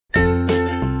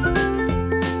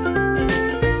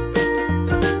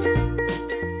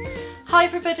Hi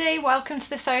everybody, welcome to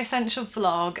the Sew Essential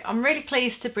vlog. I'm really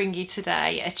pleased to bring you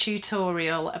today a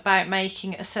tutorial about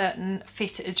making a certain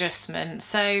fit adjustment.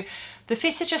 So the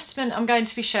fit adjustment I'm going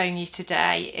to be showing you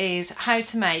today is how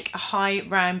to make a high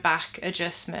round back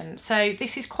adjustment. So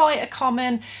this is quite a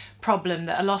common problem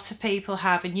that a lot of people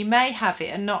have, and you may have it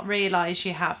and not realise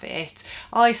you have it.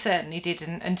 I certainly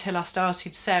didn't until I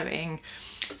started sewing.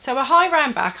 So a high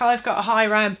round back, I've got a high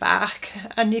round back,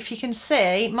 and if you can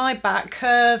see, my back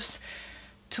curves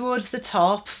towards the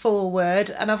top forward,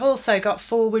 and I've also got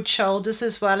forward shoulders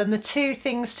as well, and the two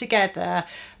things together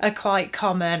are quite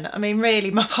common. I mean,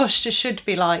 really my posture should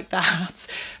be like that,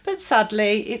 but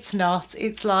sadly it's not.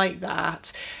 It's like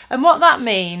that, and what that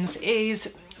means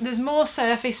is there's more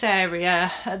surface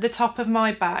area at the top of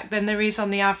my back than there is on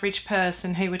the average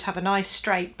person who would have a nice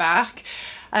straight back.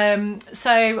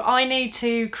 So I need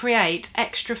to create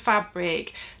extra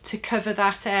fabric to cover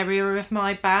that area of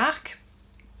my back.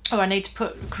 Or I need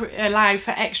to allow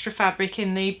for extra fabric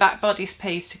in the back bodice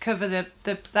piece to cover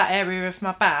that area of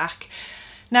my back.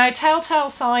 Now, telltale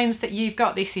signs that you've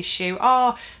got this issue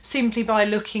are simply by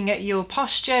looking at your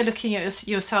posture, looking at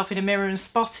yourself in a mirror and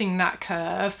spotting that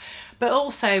curve. But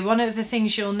also, one of the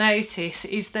things you'll notice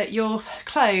is that your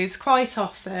clothes, quite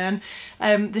often,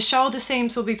 the shoulder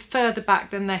seams will be further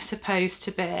back than they're supposed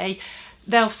to be.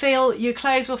 Your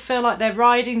clothes will feel like they're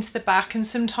riding to the back, and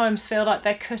sometimes feel like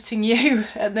they're cutting you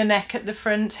at the neck at the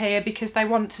front here, because they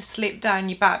want to slip down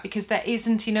your back because there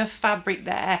isn't enough fabric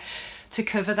there to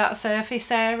cover that surface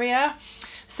area.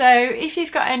 So if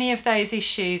you've got any of those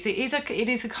issues, it is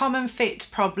a common fit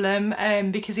problem,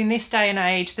 because in this day and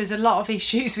age there's a lot of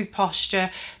issues with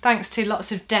posture thanks to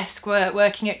lots of desk work,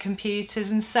 working at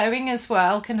computers, and sewing as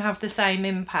well can have the same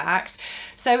impact.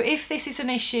 So if this is an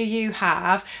issue you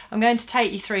have, I'm going to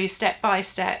take you through step by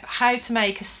step how to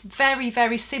make a very,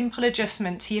 very simple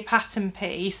adjustment to your pattern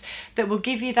piece that will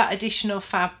give you that additional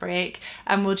fabric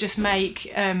and will just make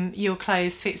your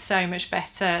clothes fit so much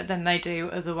better than they do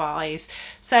otherwise.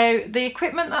 So the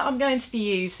equipment that I'm going to be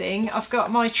using, I've got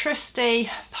my trusty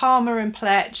Palmer and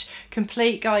Pletch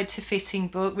Complete Guide to Fitting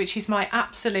book, which is my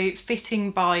absolute fitting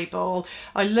bible.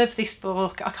 I love this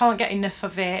book, I can't get enough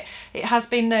of it. It has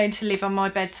been known to live on my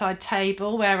bedside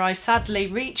table, where I sadly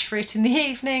reach for it in the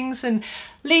evenings and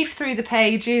leaf through the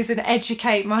pages and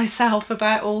educate myself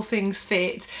about all things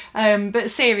fit. But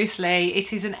seriously,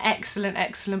 it is an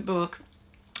excellent book.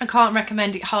 I can't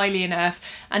recommend it highly enough,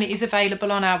 and it is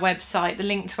available on our website. The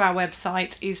link to our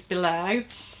website is below.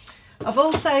 I've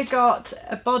also got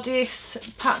a bodice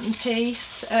pattern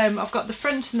piece. I've got the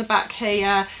front and the back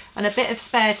here, and a bit of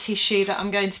spare tissue that I'm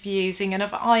going to be using, and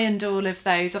I've ironed all of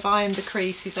those. I've ironed the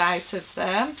creases out of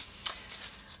them.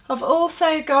 I've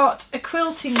also got a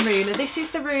quilting ruler. This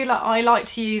is the ruler I like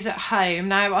to use at home.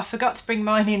 Now, I forgot to bring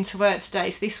mine into work today,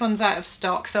 so this one's out of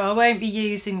stock, so I won't be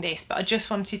using this, but I just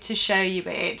wanted to show you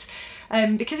it.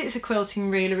 Because it's a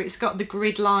quilting ruler, it's got the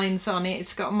grid lines on it,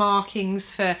 it's got markings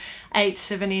for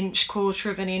 1/8 of an inch, 1/4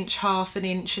 of an inch, 1/2 an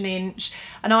inch, an inch,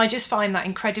 and I just find that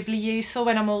incredibly useful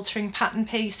when I'm altering pattern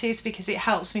pieces, because it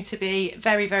helps me to be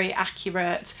very, very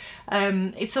accurate.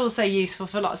 It's also useful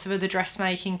for lots of other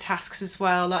dressmaking tasks as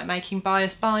well, like making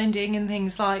bias binding and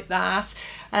things like that.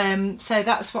 So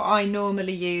that's what I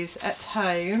normally use at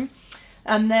home.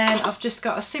 And then I've just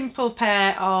got a simple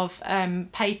pair of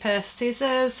paper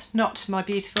scissors, not my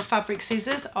beautiful fabric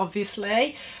scissors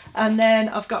obviously, and then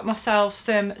I've got myself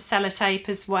some sellotape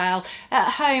as well.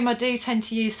 At home I do tend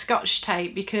to use Scotch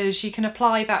tape, because you can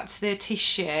apply that to the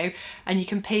tissue and you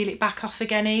can peel it back off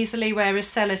again easily, whereas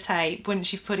sellotape,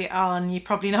 once you've put it on, you're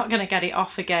probably not going to get it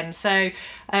off again. So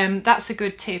that's a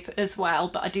good tip as well,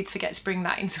 but I did forget to bring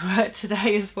that into work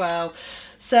today as well.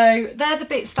 So they're the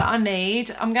bits that I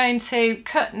need. I'm going to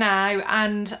cut now,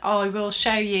 and I will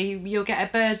show you, you'll get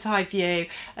a bird's eye view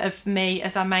of me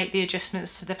as I make the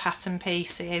adjustments to the pattern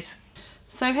pieces.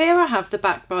 So here I have the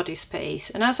back bodice piece,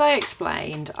 and as I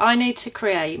explained, I need to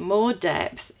create more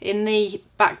depth in the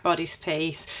back bodice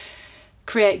piece,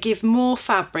 give more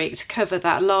fabric to cover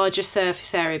that larger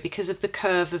surface area because of the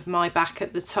curve of my back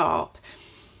at the top.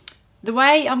 The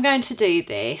way I'm going to do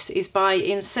this is by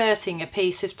inserting a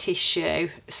piece of tissue,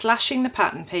 slashing the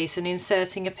pattern piece and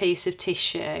inserting a piece of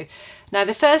tissue. Now,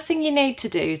 the first thing you need to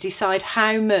do is decide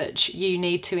how much you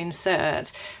need to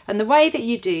insert, and the way that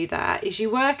you do that is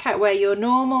you work out where your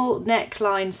normal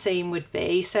neckline seam would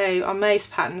be. So on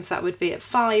most patterns that would be at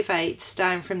 5/8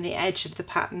 down from the edge of the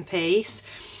pattern piece,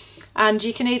 and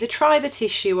you can either try the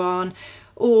tissue on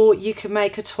or you can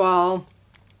make a toile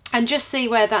and just see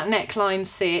where that neckline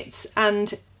sits,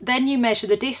 and then you measure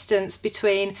the distance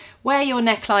between where your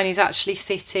neckline is actually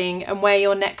sitting and where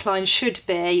your neckline should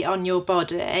be on your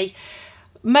body,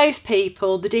 most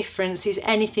people the difference is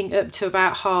anything up to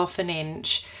about 1/2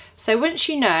 inch. So once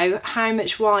you know how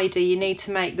much wider you need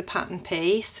to make the pattern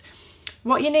piece,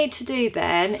 what you need to do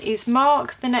then is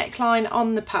mark the neckline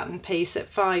on the pattern piece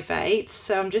at 5/8.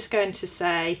 So I'm just going to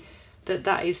say that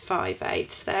that is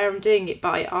 5/8 there. I'm doing it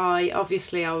by eye.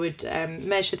 Obviously I would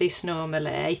measure this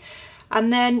normally.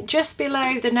 And then just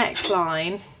below the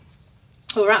neckline,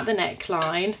 or at the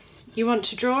neckline, you want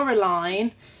to draw a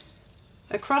line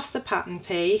across the pattern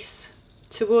piece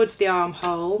towards the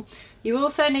armhole. You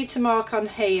also need to mark on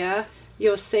here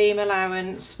your seam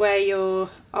allowance, where your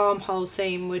armhole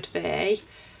seam would be,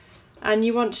 and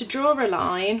you want to draw a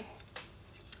line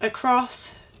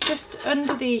across just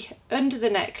under the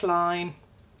neckline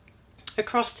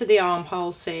across to the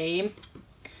armhole seam,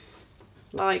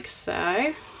 like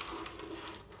so.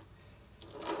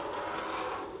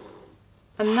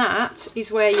 And that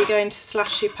is where you're going to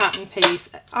slash your pattern piece.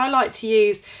 I like to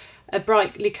use a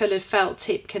brightly coloured felt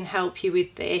tip, can help you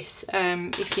with this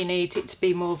if you need it to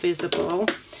be more visible.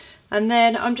 And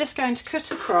then I'm just going to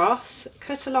cut across,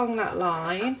 cut along that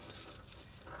line.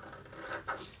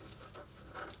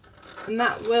 And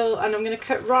that will, and I'm going to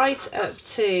cut right up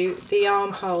to the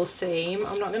armhole seam.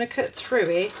 I'm not going to cut through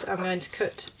it, I'm going to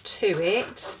cut to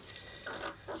it,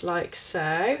 like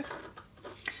so.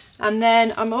 And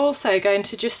then I'm also going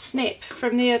to just snip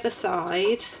from the other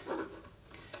side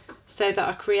so that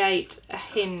I create a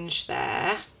hinge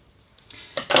there.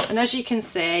 And as you can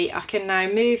see, I can now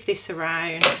move this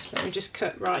around. Let me just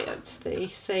cut right up to the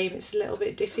seam. It's a little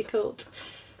bit difficult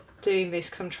doing this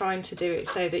because I'm trying to do it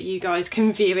so that you guys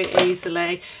can view it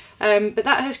easily. But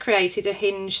that has created a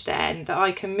hinge then that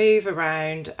I can move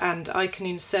around, and I can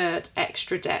insert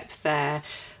extra depth there.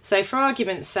 So for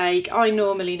argument's sake, I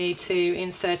normally need to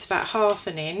insert about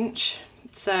 1/2 inch.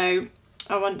 So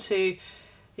I want to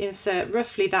insert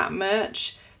roughly that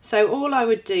much. So all I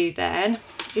would do then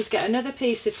is get another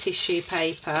piece of tissue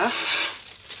paper,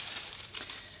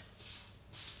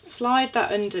 slide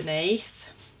that underneath,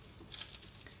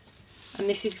 and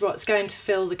this is what's going to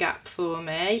fill the gap for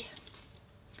me.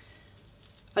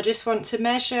 I just want to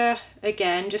measure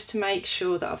again just to make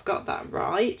sure that I've got that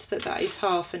right, that that is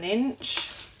 1/2 inch.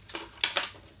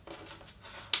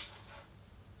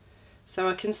 So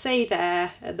I can see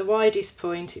there at the widest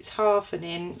point it's 1/2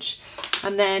 inch,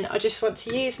 and then I just want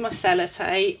to use my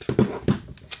sellotape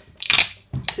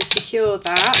to secure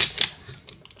that.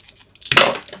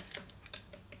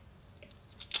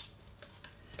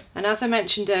 And as I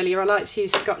mentioned earlier, I like to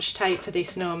use Scotch tape for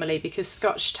this normally, because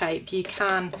Scotch tape you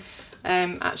can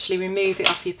actually remove it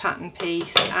off your pattern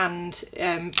piece and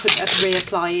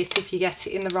reapply it if you get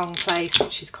it in the wrong place,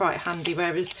 which is quite handy,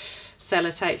 whereas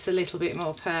sellotape's a little bit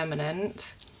more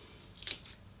permanent.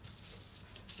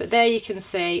 But there you can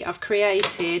see I've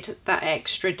created that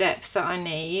extra depth that I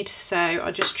need. So I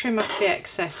just trim off the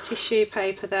excess tissue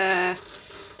paper there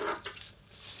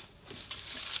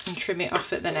and trim it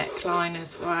off at the neckline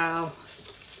as well.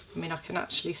 I mean, I can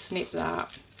actually snip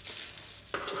that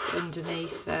just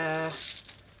underneath there.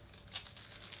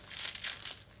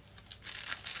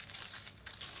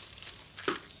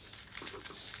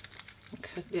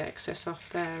 Cut the excess off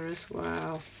there as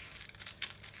well.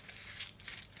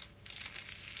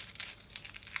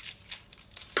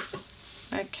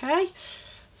 Okay,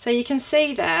 so you can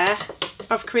see there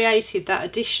I've created that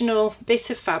additional bit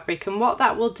of fabric, and what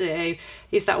that will do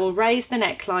is that will raise the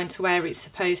neckline to where it's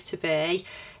supposed to be.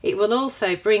 It will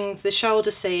also bring the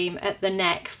shoulder seam at the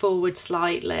neck forward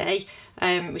slightly,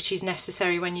 which is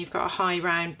necessary when you've got a high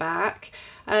round back.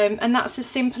 And that's as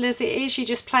simple as it is. You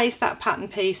just place that pattern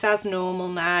piece as normal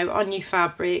now on your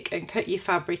fabric and cut your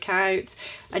fabric out,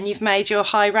 and you've made your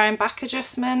high round back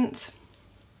adjustment.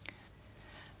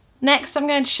 Next, I'm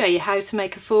going to show you how to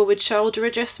make a forward shoulder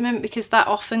adjustment, because that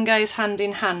often goes hand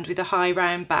in hand with a high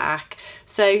round back.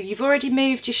 So you've already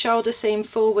moved your shoulder seam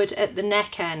forward at the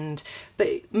neck end, but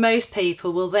most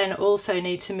people will then also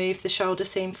need to move the shoulder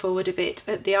seam forward a bit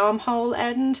at the armhole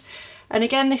end. And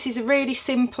again, this is a really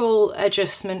simple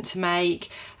adjustment to make.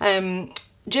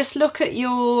 Just look at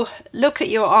your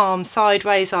arm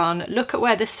sideways on, look at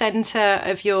where the centre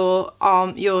of your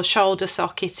arm, your shoulder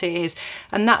socket is,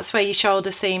 and that's where your shoulder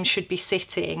seam should be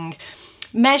sitting.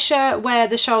 Measure where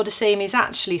the shoulder seam is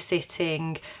actually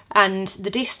sitting, and the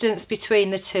distance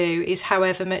between the two is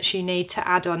however much you need to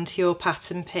add on to your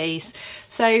pattern piece.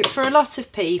 So for a lot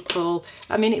of people,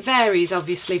 I mean, it varies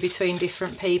obviously between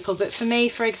different people, but for me,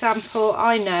 for example,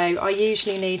 I know I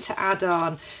usually need to add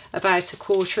on about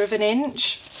 1/4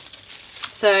 inch.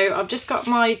 So I've just got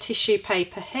my tissue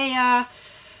paper here,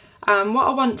 What I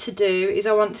want to do is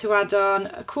I want to add on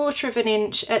 1/4 of an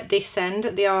inch at this end,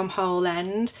 at the armhole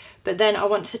end, but then I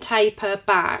want to taper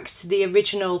back to the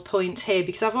original point here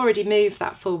because I've already moved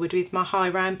that forward with my high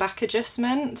round back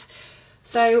adjustment.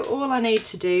 So all I need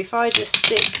to do, if I just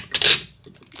stick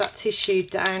that tissue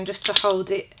down just to hold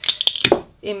it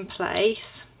in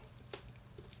place,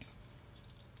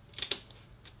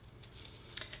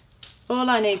 all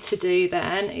I need to do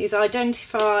then is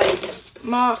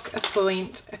mark a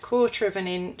point 1/4 of an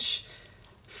inch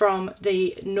from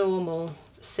the normal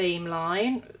seam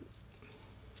line.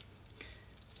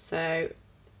 So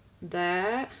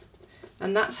there,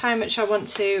 and that's how much I want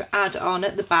to add on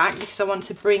at the back because I want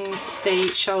to bring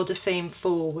the shoulder seam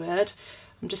forward.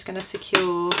 I'm just going to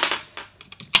secure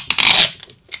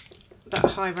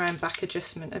that high round back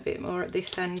adjustment a bit more at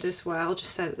this end as well,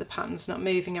 just so that the pattern's not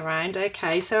moving around.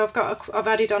 Okay, so I've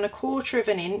added on 1/4 of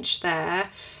an inch there,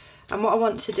 and what I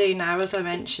want to do now, as I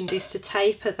mentioned, is to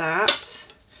taper that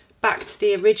back to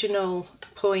the original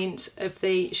point of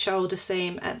the shoulder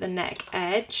seam at the neck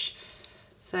edge.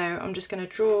 So I'm just going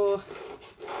to draw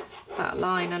that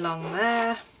line along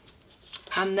there,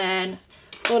 and then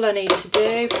all I need to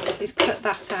do is cut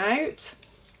that out.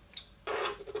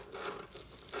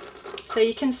 So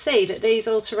you can see that these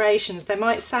alterations, they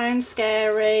might sound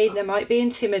scary, they might be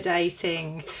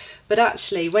intimidating, but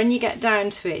actually when you get down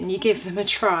to it and you give them a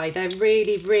try, they're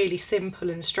really, really simple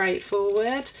and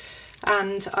straightforward.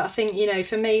 And I think, you know,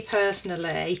 for me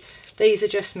personally, these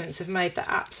adjustments have made the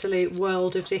absolute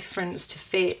world of difference to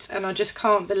fit, and I just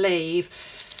can't believe.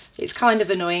 It's kind of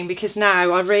annoying because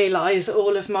now I realise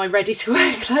all of my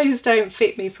ready-to-wear clothes don't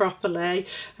fit me properly,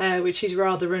 which is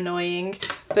rather annoying.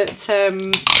 But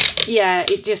yeah,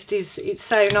 it just is, it's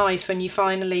so nice when you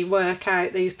finally work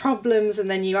out these problems and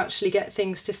then you actually get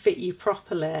things to fit you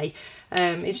properly.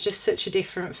 It's just such a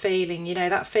different feeling, you know,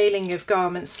 that feeling of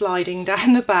garments sliding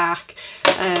down the back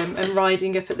and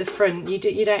riding up at the front.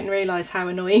 You don't realise how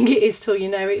annoying it is till you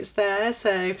know it's there.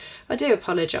 So I do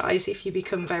apologise if you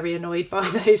become very annoyed by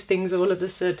those things all of a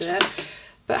sudden.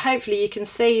 But hopefully you can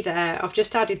see there, I've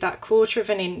just added that 1/4 of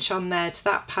an inch on there to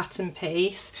that pattern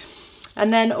piece.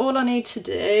 And then all I need to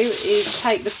do is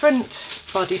take the front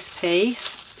bodice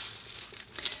piece,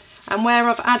 and where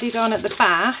I've added on at the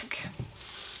back,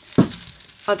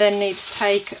 I then need to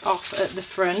take off at the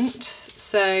front.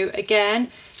 So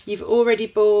again, you've already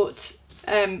bought,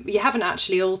 you haven't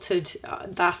actually altered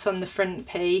that on the front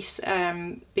piece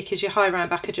because your high round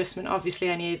back adjustment obviously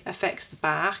only affects the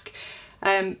back.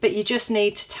 But you just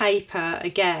need to taper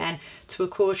again to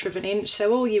 1/4 of an inch.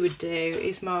 So all you would do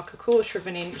is mark 1/4 of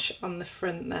an inch on the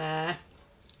front there,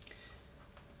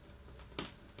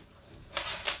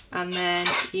 and then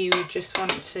you would just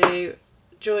want to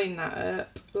join that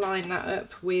up, line that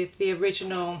up with the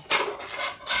original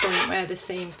point where the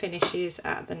seam finishes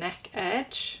at the neck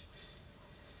edge,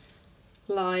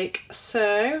 like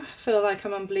so. I feel like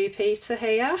I'm on Blue Peter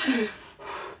here.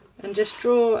 And just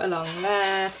draw along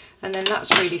there, and then that's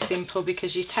really simple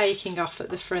because you're taking off at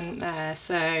the front there,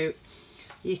 so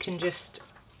you can just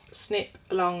snip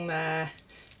along there.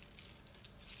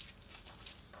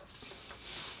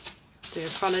 I do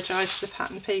apologise for the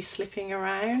pattern piece slipping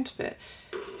around, but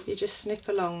you just snip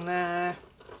along there,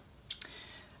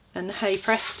 and hey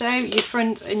presto, your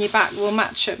front and your back will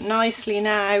match up nicely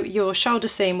now. Your shoulder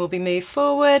seam will be moved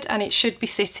forward and it should be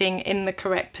sitting in the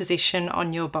correct position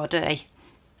on your body.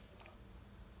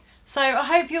 So I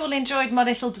hope you all enjoyed my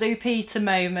little Blue Peter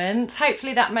moment.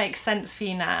 Hopefully that makes sense for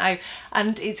you now,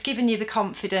 and it's given you the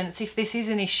confidence, if this is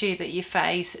an issue that you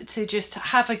face, to just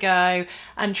have a go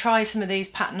and try some of these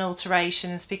pattern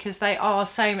alterations, because they are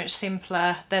so much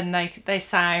simpler than they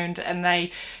sound, and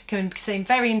they can seem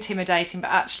very intimidating,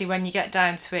 but actually when you get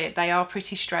down to it they are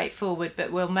pretty straightforward,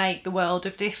 but will make the world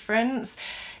of difference.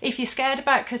 If you're scared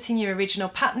about cutting your original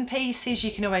pattern pieces,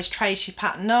 you can always trace your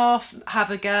pattern off,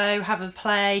 have a go, have a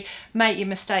play, make your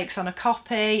mistakes on a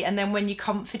copy, and then when you're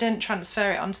confident,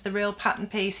 transfer it onto the real pattern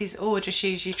pieces, or just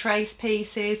use your trace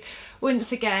pieces.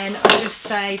 Once again, I just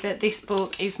say that this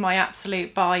book is my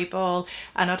absolute Bible,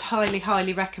 and I'd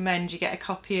highly recommend you get a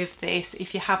copy of this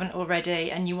if you haven't already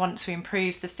and you want to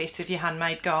improve the fit of your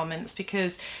handmade garments,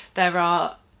 because there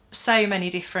are so many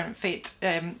different fit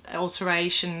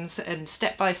alterations and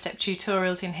step-by-step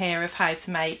tutorials in here of how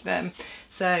to make them.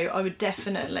 So I would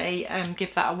definitely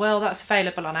give that a whirl. That's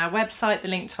available on our website. The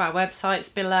link to our website's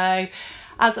below.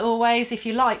 As always, if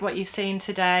you like what you've seen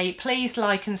today, please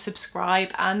like and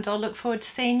subscribe, and I'll look forward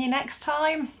to seeing you next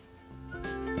time.